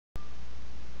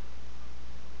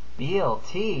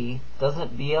BLT?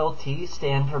 Doesn't BLT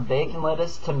stand for bacon,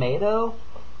 lettuce, tomato?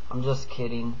 I'm just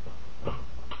kidding.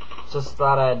 Just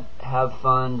thought I'd have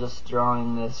fun just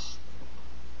drawing this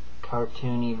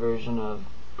cartoony version of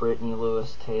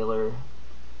BrittaniLouiseTaylor.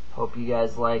 Hope you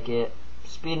guys like it.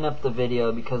 Speeding up the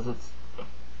video because it's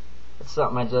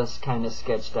something I just kind of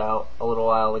sketched out a little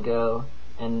while ago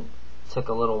and took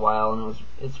a little while, and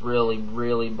it's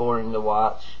really boring to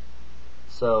watch.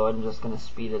 So I'm just gonna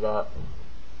speed it up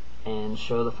and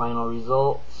show the final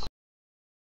results.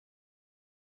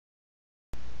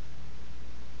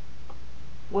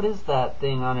 What is that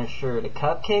thing on his shirt? A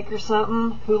cupcake or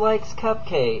something? Who likes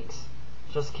cupcakes?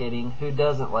 Just kidding. Who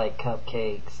doesn't like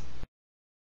cupcakes?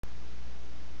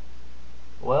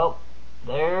 Well,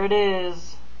 there it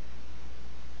is.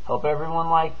 Hope everyone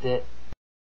liked it.